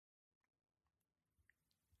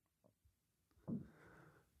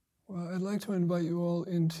Well, I'd like to invite you all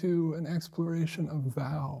into an exploration of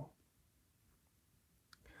vow.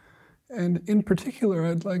 And in particular,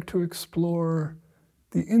 I'd like to explore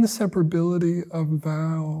the inseparability of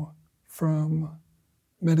vow from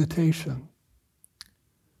meditation.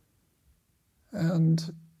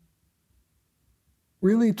 And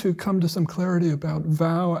really to come to some clarity about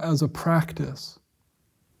vow as a practice.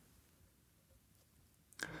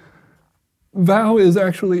 Vow is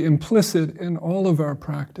actually implicit in all of our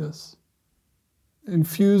practice,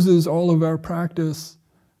 infuses all of our practice,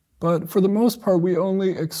 but for the most part, we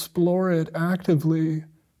only explore it actively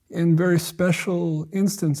in very special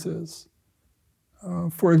instances.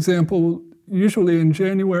 For example, usually in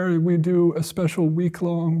January, we do a special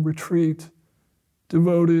week-long retreat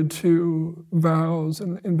devoted to vows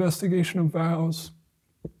and investigation of vows.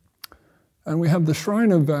 And we have the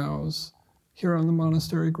Shrine of Vows here on the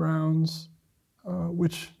monastery grounds,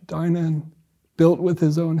 which Dainan built with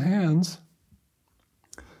his own hands.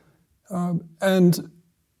 And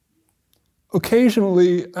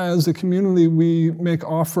occasionally, as a community, we make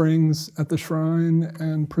offerings at the shrine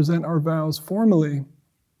and present our vows formally.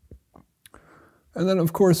 And then,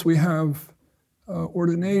 of course, we have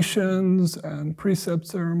ordinations and precept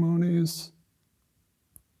ceremonies.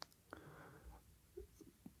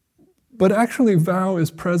 But actually, vow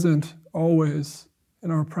is present always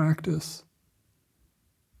in our practice,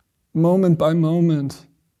 moment by moment.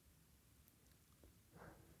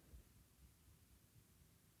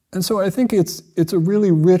 And so I think it's a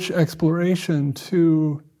really rich exploration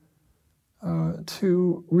to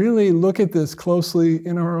really look at this closely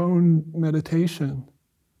in our own meditation,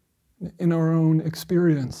 in our own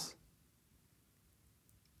experience.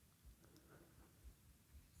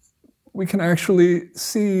 We can actually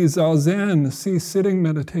see zazen, see sitting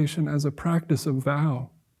meditation as a practice of vow.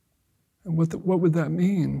 And what would that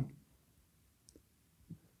mean?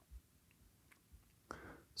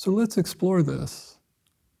 So let's explore this.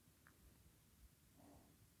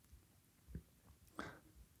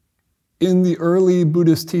 In the early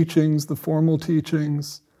Buddhist teachings, the formal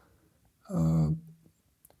teachings,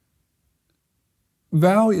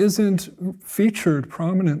 vow isn't featured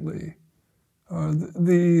prominently.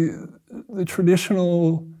 The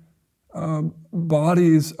traditional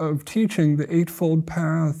bodies of teaching, the Eightfold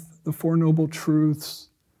Path, the Four Noble Truths,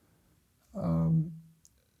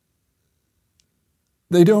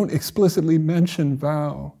 they don't explicitly mention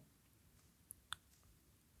vow.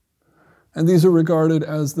 And these are regarded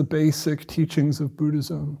as the basic teachings of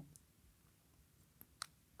Buddhism.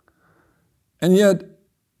 And yet,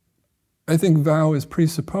 I think vow is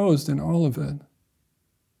presupposed in all of it.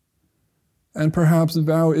 And perhaps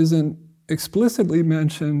vow isn't explicitly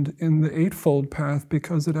mentioned in the Eightfold Path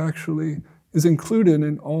because it actually is included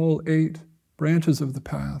in all 8 branches of the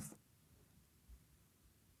path.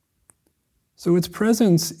 So its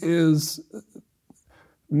presence is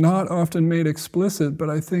not often made explicit, but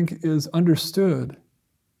I think is understood.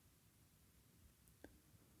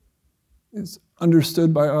 It's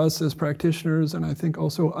understood by us as practitioners, and I think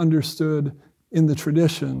also understood in the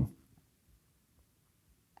tradition.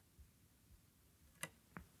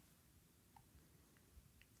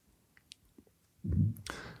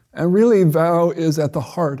 And really, vow is at the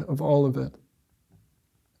heart of all of it.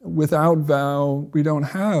 Without vow, we don't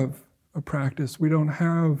have a practice. We don't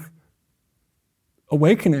have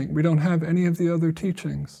awakening. We don't have any of the other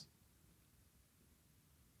teachings.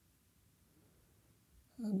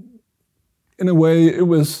 In a way, it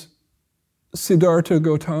was Siddhartha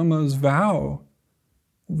Gautama's vow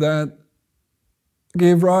that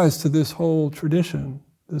gave rise to this whole tradition,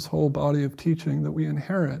 this whole body of teaching that we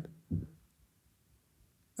inherit.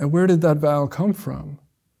 And where did that vow come from?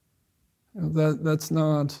 That's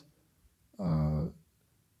not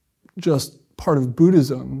just part of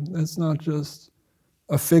Buddhism. That's not just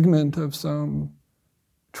a figment of some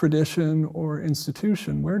tradition or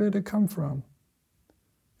institution. Where did it come from?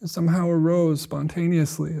 It somehow arose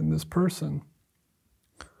spontaneously in this person,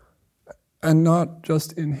 and not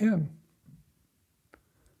just in him.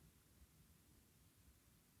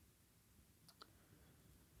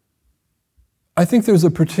 I think there's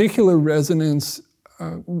a particular resonance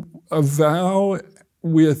of vow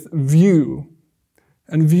with view,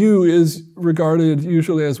 and view is regarded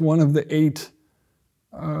usually as one of the 8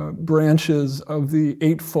 branches of the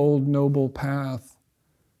Eightfold Noble Path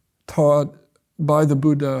taught by the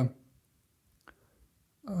Buddha.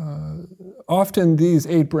 Often these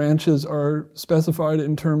 8 branches are specified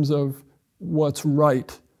in terms of what's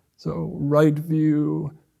right. So right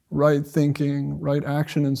view, right thinking, right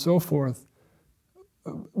action, and so forth.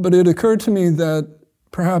 But it occurred to me that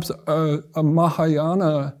perhaps a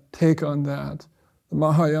Mahayana take on that, The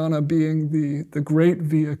Mahayana being the great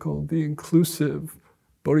vehicle, the inclusive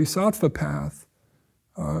bodhisattva path,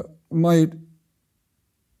 might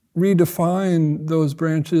redefine those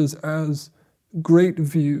branches as great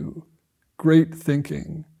view, great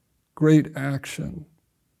thinking, great action,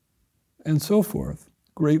 and so forth,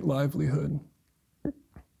 great livelihood.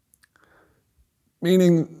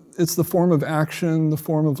 Meaning it's the form of action, the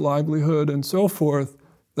form of livelihood, and so forth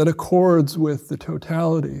that accords with the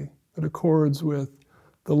totality, that accords with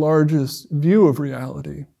the largest view of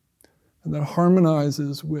reality, and that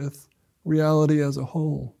harmonizes with reality as a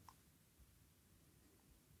whole.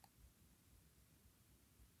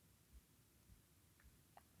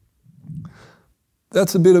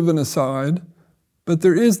 That's a bit of an aside, but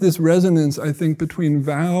there is this resonance, I think, between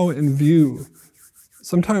vow and view.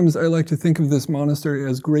 Sometimes I like to think of this monastery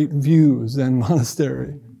as Great View Zen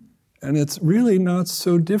Monastery, and it's really not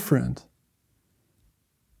so different.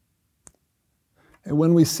 And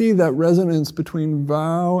when we see that resonance between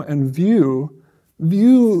vow and view,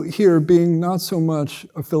 view here being not so much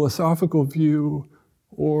a philosophical view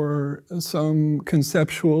or some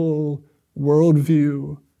conceptual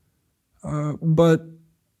worldview, but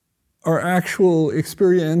our actual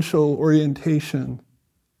experiential orientation,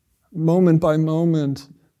 moment by moment,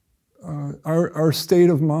 our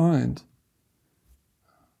state of mind,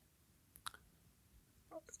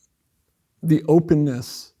 the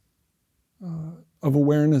openness of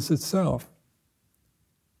awareness itself,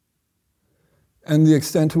 and the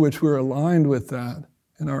extent to which we're aligned with that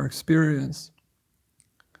in our experience.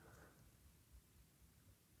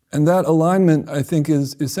 And that alignment, I think,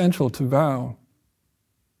 is essential to vow.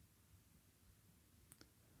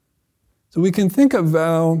 So we can think of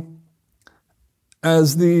vow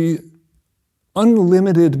as the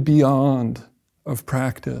unlimited beyond of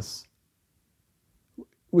practice.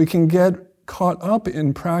 We can get caught up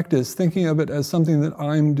in practice, thinking of it as something that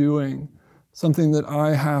I'm doing, something that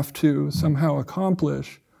I have to somehow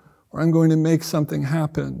accomplish, or I'm going to make something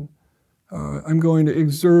happen. I'm going to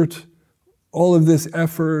exert all of this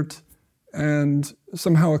effort and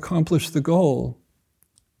somehow accomplish the goal.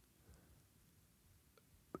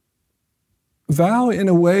 Vow, in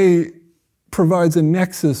a way, provides a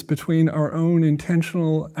nexus between our own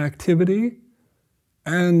intentional activity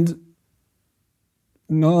and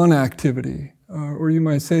non-activity, or you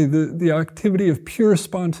might say the activity of pure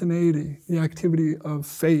spontaneity, the activity of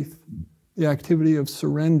faith, the activity of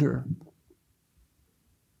surrender.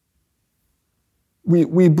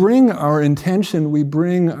 We bring our intention, we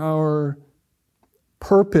bring our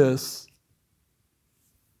purpose,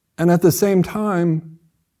 and at the same time,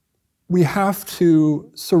 we have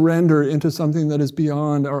to surrender into something that is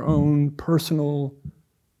beyond our own personal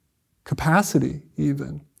capacity,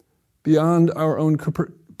 even, beyond our own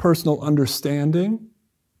personal understanding,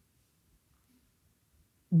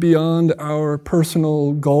 beyond our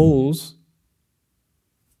personal goals.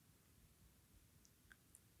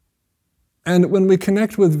 And when we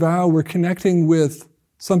connect with vow, we're connecting with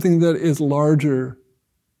something that is larger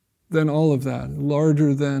than all of that,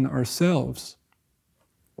 larger than ourselves.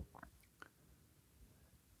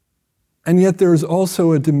 And yet there's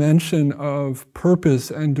also a dimension of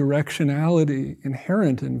purpose and directionality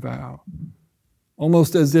inherent in vow,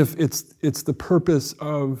 almost as if it's the purpose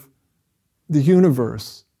of the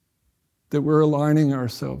universe that we're aligning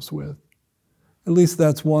ourselves with. At least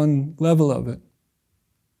that's one level of it.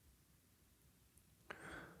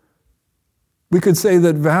 We could say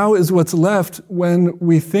that vow is what's left when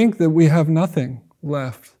we think that we have nothing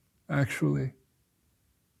left, actually.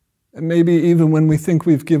 And maybe even when we think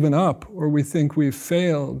we've given up, or we think we've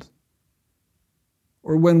failed,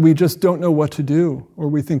 or when we just don't know what to do, or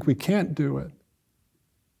we think we can't do it.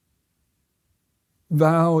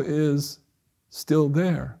 Vow is still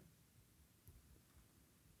there.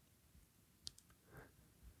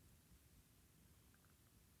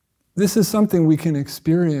 This is something we can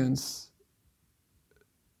experience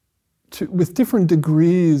with different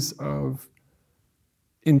degrees of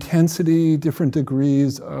intensity, different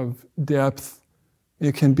degrees of depth.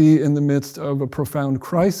 It can be in the midst of a profound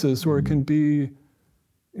crisis, or it can be,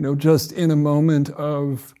 just in a moment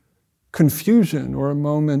of confusion, or a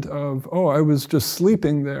moment of, I was just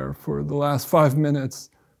sleeping there for the last 5 minutes.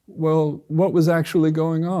 Well, what was actually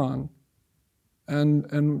going on?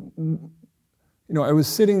 And I was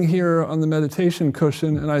sitting here on the meditation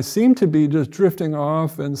cushion and I seemed to be just drifting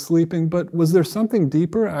off and sleeping, but was there something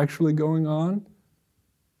deeper actually going on?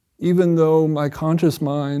 Even though my conscious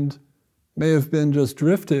mind may have been just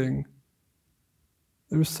drifting,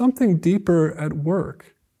 there was something deeper at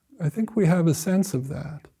work. I think we have a sense of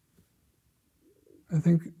that. I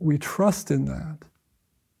think we trust in that.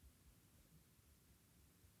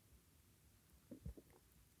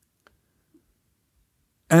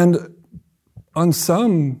 And on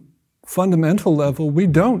some fundamental level, we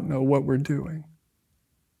don't know what we're doing.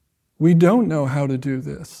 We don't know how to do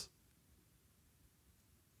this.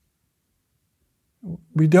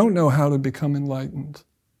 We don't know how to become enlightened.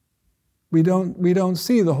 We don't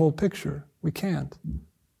see the whole picture. We can't.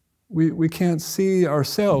 We can't see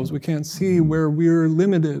ourselves. We can't see where we're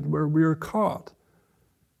limited, where we're caught.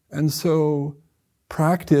 And so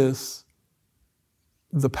practice,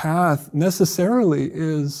 the path necessarily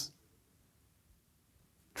is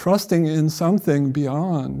trusting in something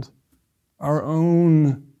beyond our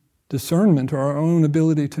own discernment or our own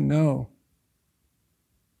ability to know.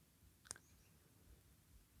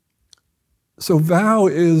 So vow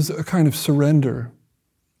is a kind of surrender.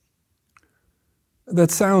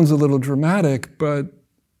 That sounds a little dramatic, but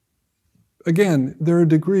again, there are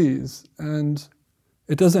degrees, and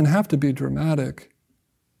it doesn't have to be dramatic.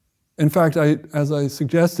 In fact, as I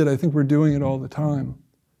suggested, I think we're doing it all the time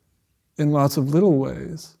in lots of little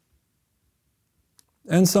ways,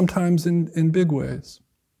 and sometimes in big ways.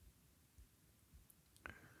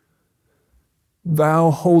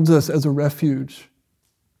 Vow holds us as a refuge.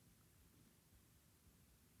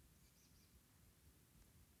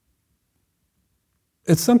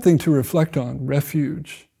 It's something to reflect on,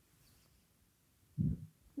 refuge.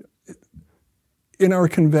 In our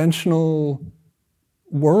conventional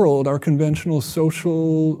world, our conventional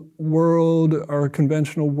social world, our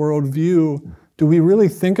conventional worldview, do we really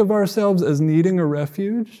think of ourselves as needing a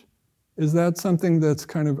refuge? Is that something that's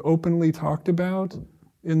kind of openly talked about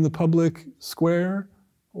in the public square?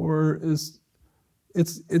 Or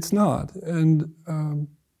it's not? And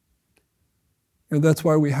that's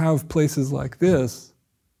why we have places like this.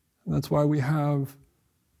 And that's why we have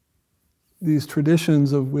these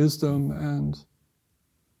traditions of wisdom and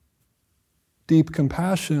deep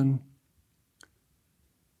compassion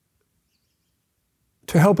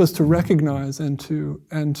to help us to recognize and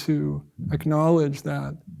to acknowledge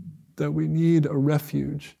that we need a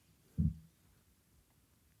refuge.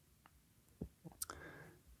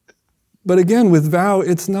 But again, with vow,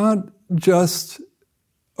 it's not just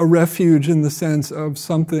a refuge in the sense of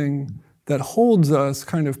something that holds us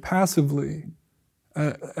kind of passively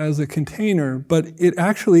as a container, but it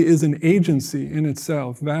actually is an agency in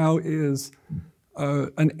itself. Vow is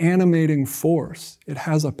an animating force. It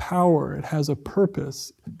has a power, it has a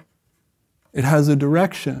purpose, it has a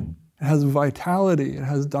direction, it has vitality, it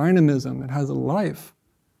has dynamism, it has a life.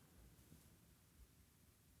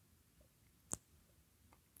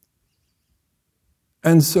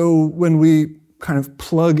 And so when we kind of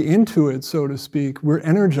plug into it, so to speak, we're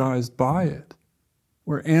energized by it.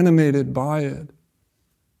 We're animated by it.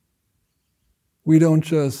 We don't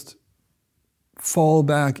just fall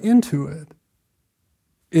back into it.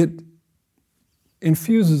 It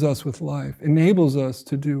infuses us with life, enables us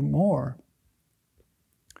to do more.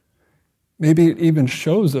 Maybe it even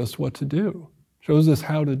shows us what to do, shows us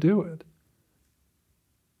how to do it.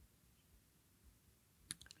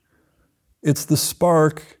 It's the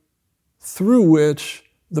spark through which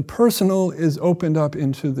the personal is opened up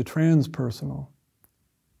into the transpersonal.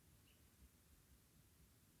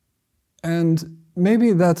 And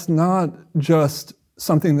maybe that's not just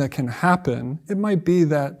something that can happen. It might be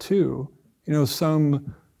that too.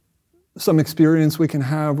 Some experience we can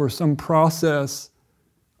have or some process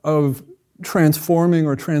of transforming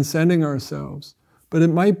or transcending ourselves. But it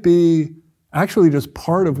might be actually just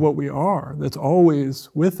part of what we are, that's always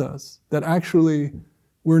with us, that actually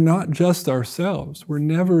we're not just ourselves. We're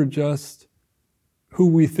never just who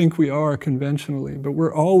we think we are conventionally, but we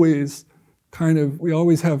always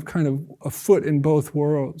have kind of a foot in both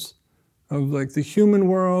worlds of like the human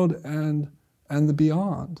world and the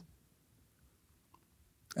beyond.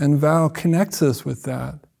 And vow connects us with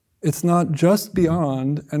that. It's not just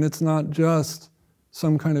beyond, and it's not just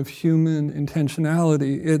some kind of human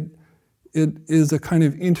intentionality. It is a kind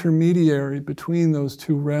of intermediary between those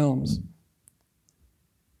two realms.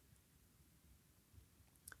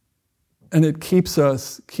 And it keeps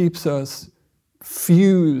us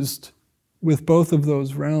fused with both of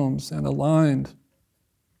those realms and aligned.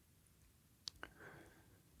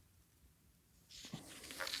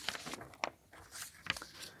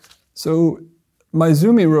 So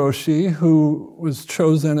Maezumi Roshi, who was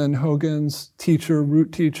Chozen and Hogen's teacher,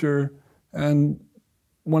 root teacher, and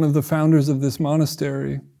one of the founders of this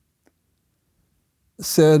monastery,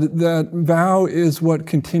 said that vow is what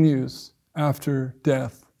continues after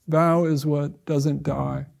death. Vow is what doesn't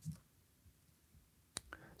die.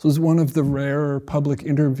 This was one of the rare public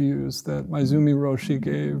interviews that Maezumi Roshi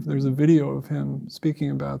gave. There's a video of him speaking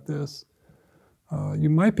about this. You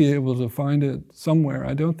might be able to find it somewhere.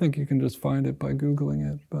 I don't think you can just find it by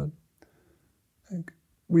Googling it, but I think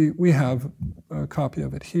we have a copy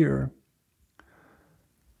of it here.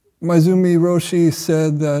 Maezumi Roshi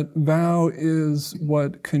said that vow is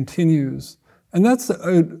what continues. And that's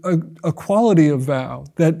a quality of vow,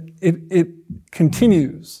 that it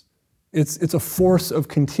continues. It's a force of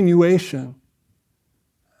continuation.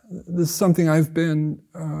 This is something I've been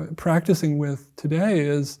practicing with today,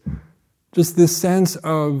 is just this sense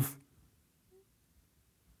of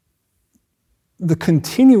the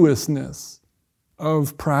continuousness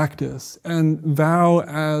of practice, and vow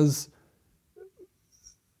as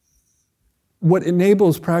what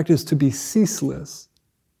enables practice to be ceaseless,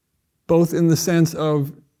 both in the sense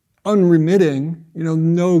of unremitting,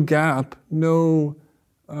 no gap, no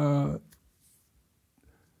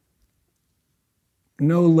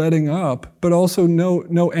letting up, but also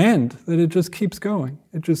no end, that it just keeps going.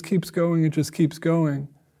 It just keeps going, it just keeps going.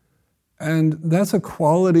 And that's a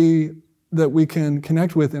quality that we can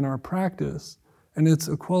connect with in our practice, and it's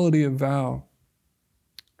a quality of vow.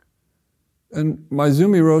 And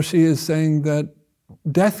Maezumi Roshi is saying that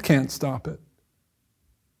death can't stop it.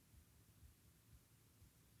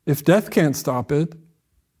 If death can't stop it,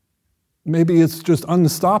 maybe it's just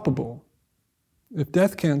unstoppable. If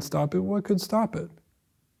death can't stop it, what could stop it?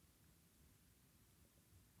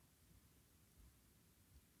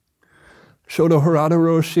 Shodo Harada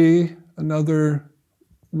Roshi, another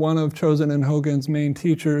one of Chozen and Hogen's main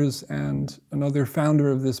teachers and another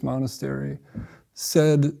founder of this monastery,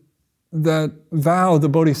 said that vow, the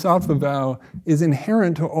Bodhisattva vow, is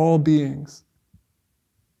inherent to all beings.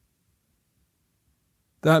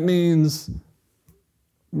 That means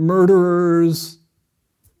murderers,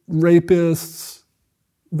 rapists,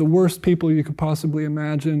 the worst people you could possibly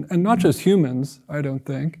imagine, and not just humans, I don't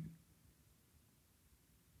think.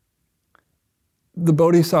 The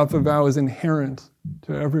Bodhisattva vow is inherent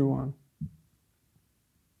to everyone.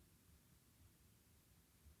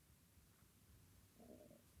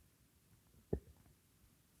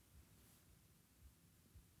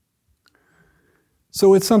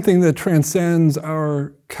 So it's something that transcends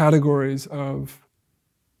our categories of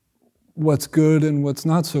what's good and what's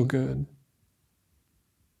not so good.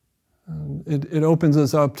 It opens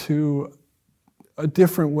us up to a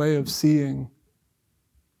different way of seeing,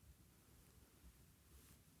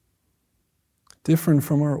 different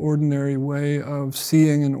from our ordinary way of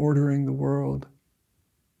seeing and ordering the world.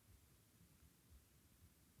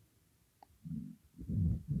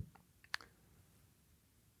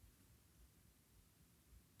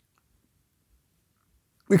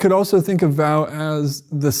 We could also think of vow as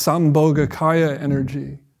the Sambhogakaya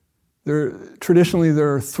energy. Traditionally,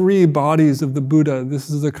 there are three bodies of the Buddha. This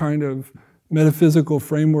is a kind of metaphysical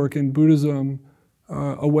framework in Buddhism,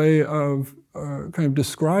 a way of kind of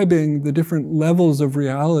describing the different levels of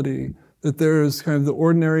reality, that there's kind of the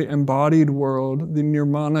ordinary embodied world, the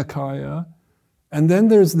Nirmanakaya, and then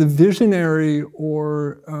there's the visionary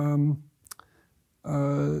or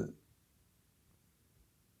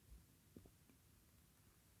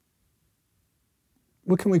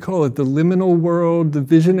what can we call it? The liminal world, the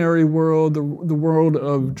visionary world, the world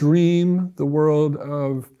of dream, the world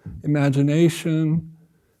of imagination.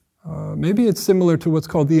 Maybe it's similar to what's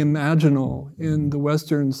called the imaginal in the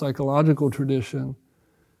Western psychological tradition.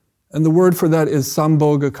 And the word for that is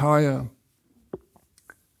Sambhogakaya.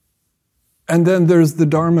 And then there's the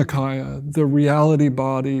Dharmakaya, the reality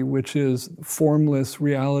body, which is formless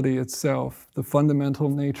reality itself, the fundamental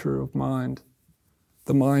nature of mind,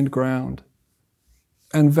 the mind ground.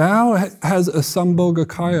 And vow has a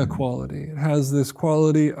Sambhogakaya quality. It has this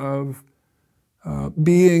quality of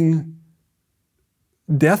being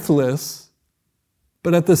deathless,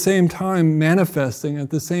 but at the same time manifesting, at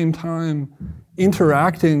the same time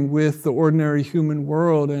interacting with the ordinary human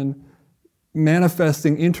world and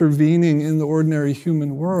manifesting, intervening in the ordinary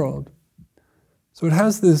human world. So it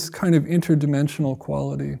has this kind of interdimensional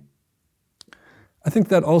quality. I think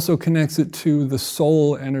that also connects it to the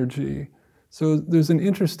soul energy. So there's an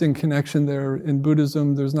interesting connection there. In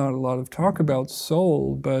Buddhism, there's not a lot of talk about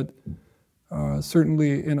soul, but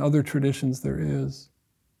certainly in other traditions there is.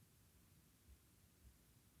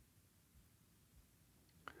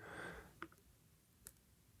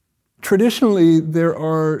 Traditionally, there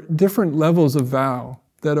are different levels of vow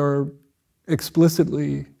that are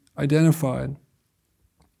explicitly identified.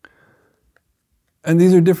 And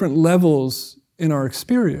these are different levels in our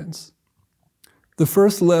experience. The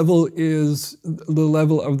first level is the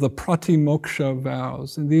level of the pratimoksha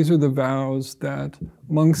vows, and these are the vows that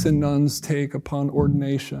monks and nuns take upon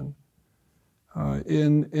ordination.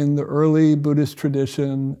 In the early Buddhist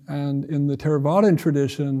tradition and in the Theravadan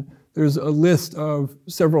tradition, there's a list of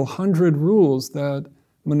several hundred rules that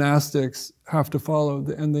monastics have to follow,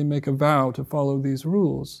 and they make a vow to follow these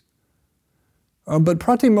rules. But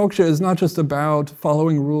pratimoksha is not just about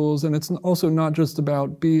following rules, and it's also not just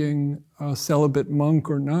about being a celibate monk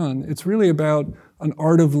or nun. It's really about an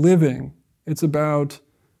art of living. It's about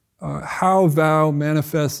how vow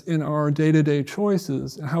manifests in our day-to-day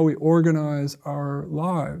choices and how we organize our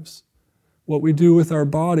lives, what we do with our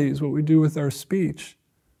bodies, what we do with our speech.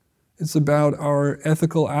 It's about our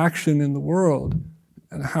ethical action in the world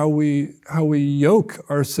and how we yoke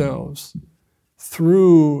ourselves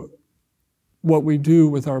through what we do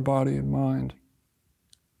with our body and mind.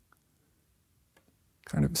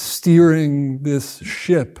 Kind of steering this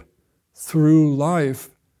ship through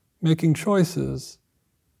life, making choices.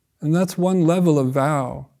 And that's one level of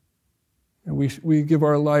vow. And we give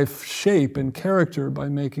our life shape and character by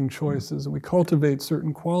making choices, and we cultivate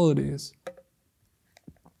certain qualities.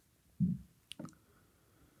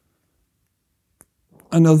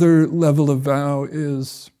 Another level of vow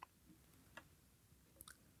is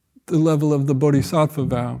the level of the Bodhisattva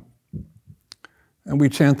vow. And we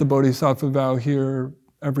chant the Bodhisattva vow here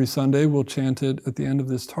every Sunday. We'll chant it at the end of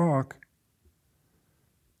this talk.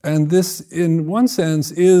 And this, in one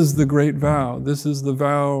sense, is the great vow. This is the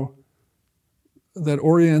vow that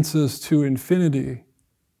orients us to infinity.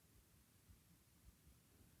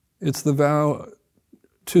 It's the vow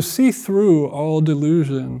to see through all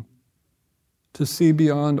delusion, to see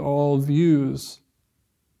beyond all views,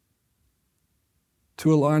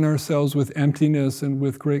 to align ourselves with emptiness and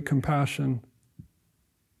with great compassion,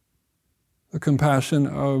 the compassion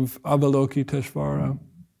of Avalokiteshvara.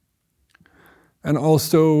 And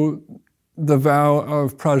also the vow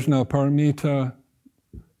of Prajnaparamita,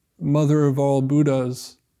 mother of all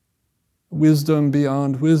Buddhas, wisdom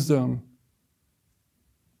beyond wisdom.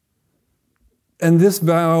 And this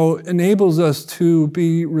vow enables us to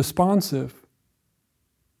be responsive,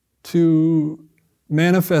 to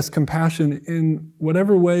manifest compassion in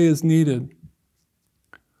whatever way is needed,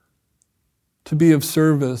 to be of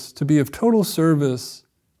service, to be of total service,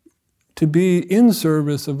 to be in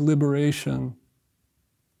service of liberation,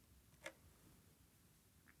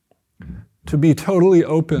 to be totally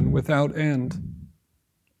open without end.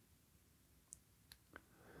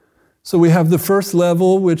 So we have the first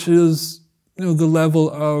level, which is, the level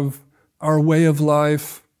of our way of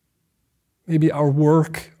life, maybe our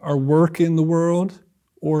work in the world,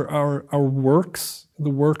 or our works, the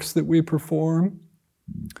works that we perform.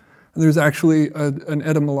 And there's actually an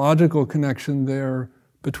etymological connection there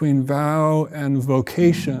between vow and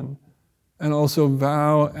vocation, and also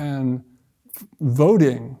vow and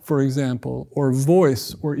voting, for example, or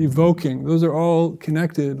voice, or evoking. Those are all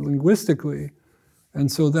connected linguistically.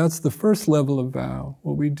 And so that's the first level of vow,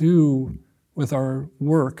 what we do with our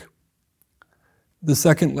work. The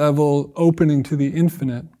second level, opening to the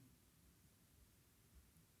infinite.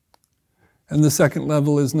 And the second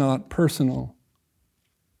level is not personal.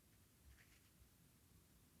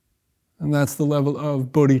 And that's the level of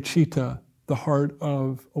bodhicitta, the heart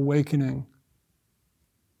of awakening.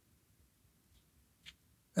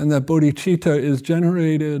 And that bodhicitta is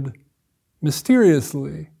generated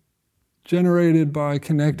mysteriously, generated by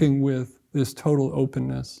connecting with this total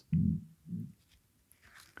openness.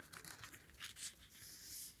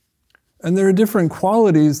 And there are different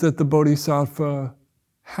qualities that the bodhisattva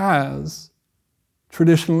has.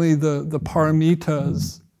 Traditionally, the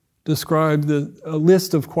paramitas describe a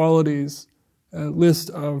list of qualities, a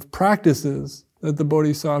list of practices that the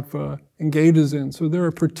bodhisattva engages in. So there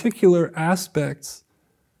are particular aspects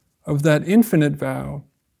of that infinite vow,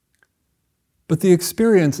 but the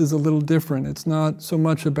experience is a little different. It's not so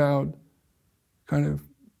much about kind of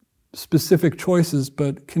specific choices,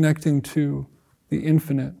 but connecting to the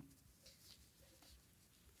infinite.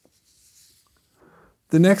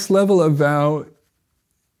 The next level of vow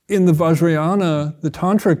in the Vajrayana, the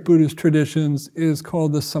Tantric Buddhist traditions, is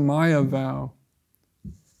called the Samaya vow.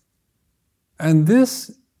 And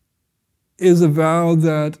this is a vow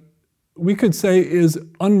that we could say is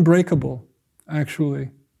unbreakable,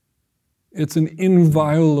 actually. It's an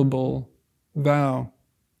inviolable vow,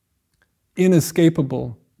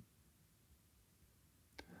 inescapable.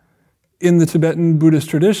 In the Tibetan Buddhist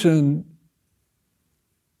tradition,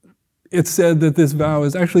 it's said that this vow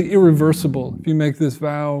is actually irreversible. If you make this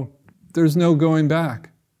vow, there's no going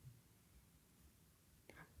back.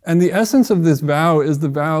 And the essence of this vow is the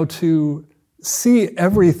vow to see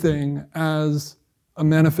everything as a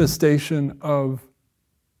manifestation of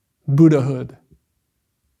Buddhahood.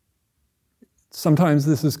 Sometimes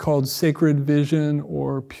this is called sacred vision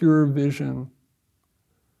or pure vision.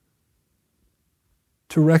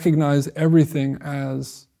 To recognize everything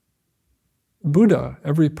as Buddha,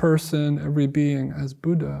 every person, every being as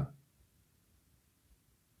Buddha.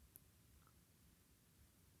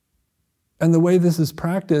 And the way this is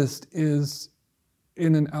practiced is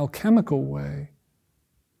in an alchemical way,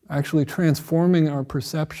 actually transforming our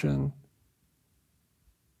perception,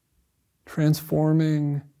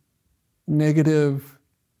 transforming negative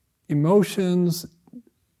emotions,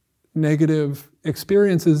 negative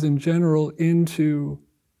experiences in general into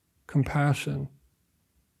compassion,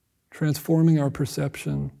 transforming our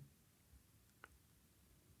perception.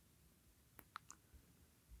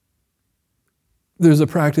 There's a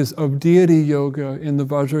practice of deity yoga in the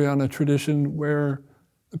Vajrayana tradition where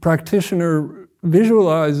the practitioner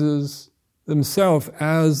visualizes themselves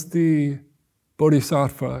as the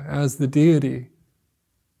bodhisattva, as the deity.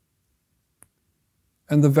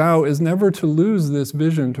 And the vow is never to lose this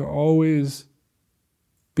vision, to always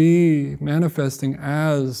be manifesting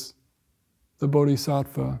as the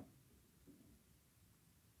bodhisattva.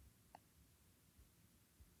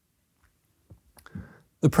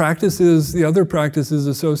 The other practices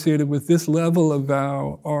associated with this level of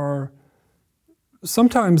vow are,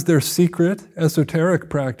 sometimes they're secret, esoteric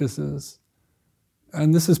practices.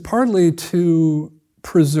 And this is partly to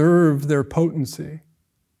preserve their potency.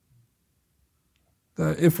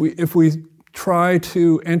 That if we try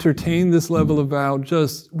to entertain this level of vow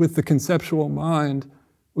just with the conceptual mind,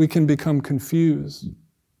 we can become confused.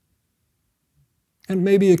 And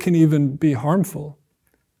maybe it can even be harmful.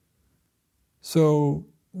 So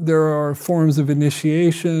there are forms of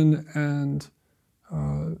initiation and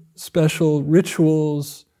special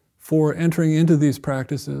rituals for entering into these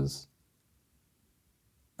practices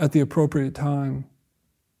at the appropriate time.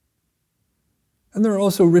 And there are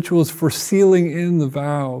also rituals for sealing in the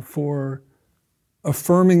vow, for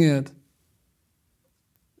affirming it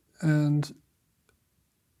and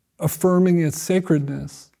affirming its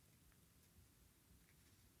sacredness.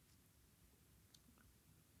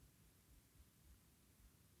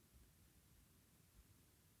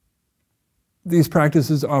 These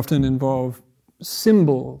practices often involve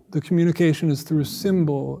symbol. The communication is through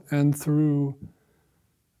symbol and through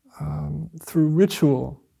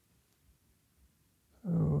ritual.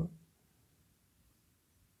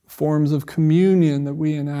 Forms of communion that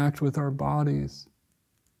we enact with our bodies.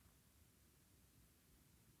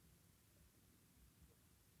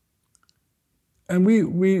 And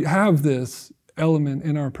we have this element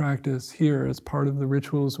in our practice here as part of the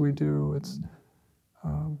rituals we do. It's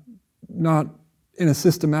not in a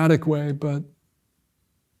systematic way, but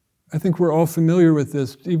I think we're all familiar with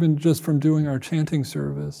this, even just from doing our chanting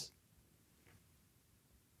service.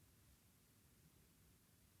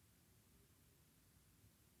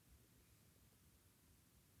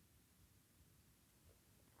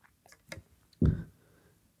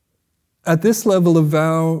 At this level of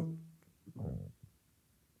vow,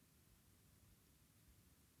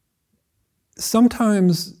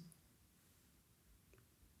 sometimes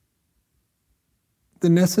the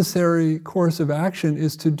necessary course of action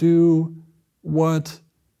is to do what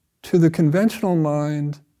to the conventional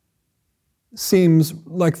mind seems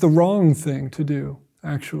like the wrong thing to do,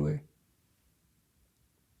 actually.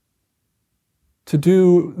 To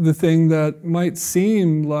do the thing that might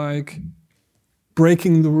seem like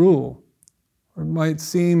breaking the rule, or might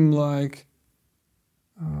seem like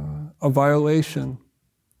a violation.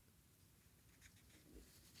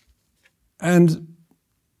 And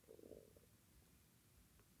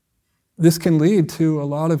this can lead to a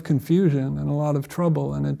lot of confusion and a lot of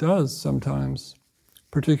trouble, and it does sometimes,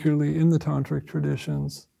 particularly in the tantric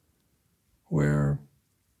traditions, where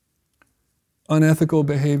unethical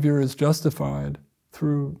behavior is justified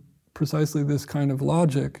through precisely this kind of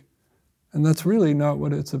logic, and that's really not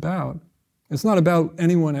what it's about. It's not about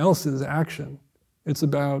anyone else's action. It's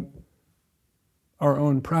about our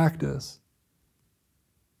own practice.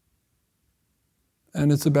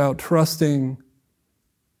 And it's about trusting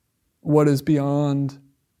what is beyond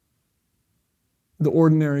the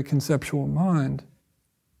ordinary conceptual mind.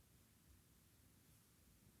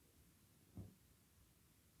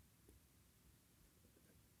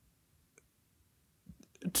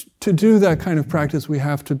 To do that kind of practice, we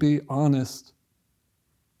have to be honest.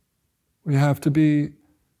 We have to be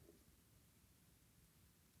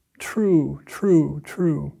true.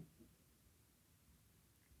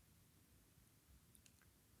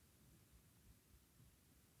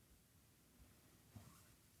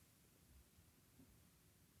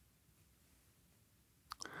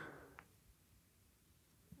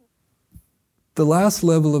 The last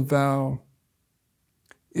level of vow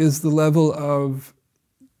is the level of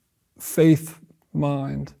faith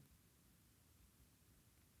mind.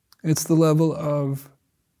 It's the level of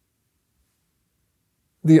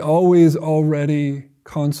the always already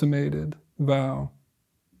consummated vow.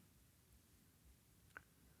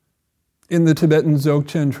 In the Tibetan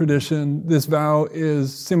Dzogchen tradition, this vow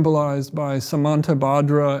is symbolized by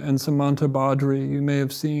Samantabhadra and Samantabhadri. You may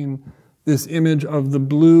have seen this image of the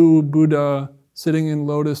blue Buddha sitting in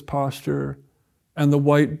lotus posture and the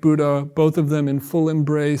white Buddha, both of them in full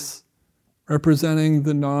embrace, representing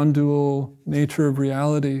the non-dual nature of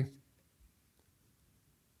reality.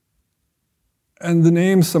 And the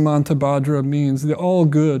name Samantabhadra means the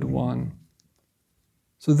all-good one.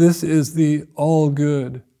 So this is the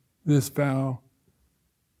all-good, this vow.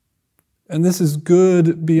 And this is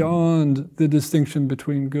good beyond the distinction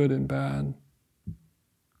between good and bad.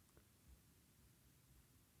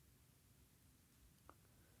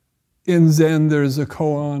 In Zen, there's a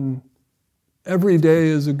koan, every day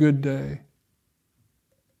is a good day.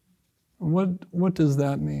 What does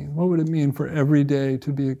that mean? What would it mean for every day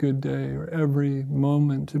to be a good day, or every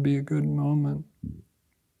moment to be a good moment?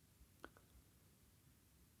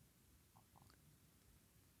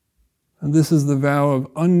 And this is the vow of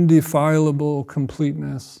undefilable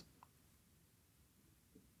completeness.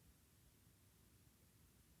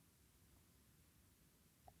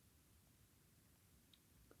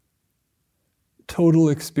 Total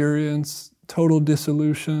experience, total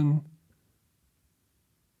dissolution,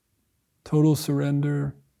 total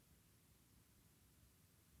surrender.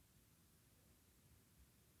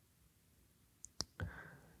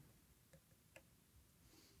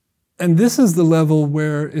 And this is the level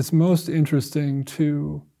where it's most interesting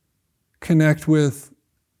to connect with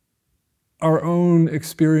our own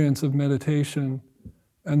experience of meditation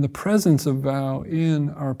and the presence of vow in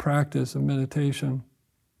our practice of meditation.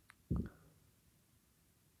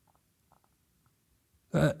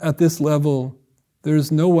 At this level,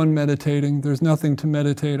 there's no one meditating, there's nothing to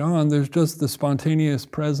meditate on, there's just the spontaneous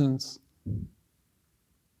presence,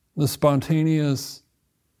 the spontaneous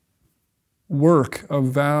work of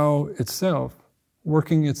vow itself,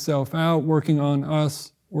 working itself out, working on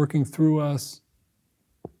us, working through us.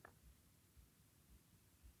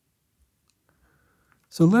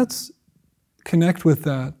 So let's connect with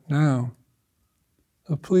that now.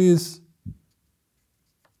 So please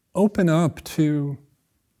open up to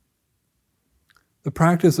the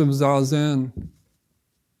practice of Zazen.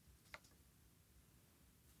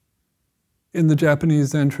 In the Japanese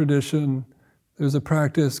Zen tradition, there's a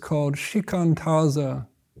practice called shikantaza.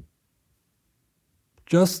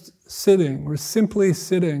 Just sitting, or simply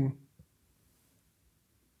sitting.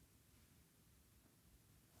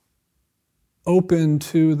 Open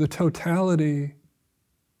to the totality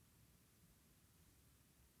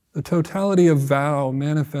of vow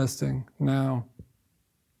manifesting now.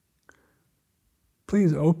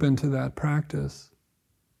 Please open to that practice.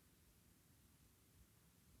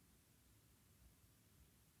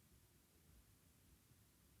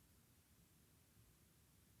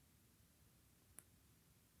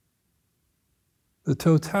 The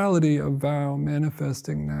totality of vow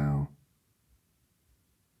manifesting now.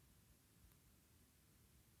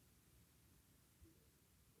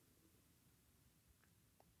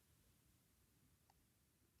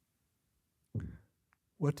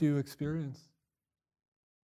 What do you experience?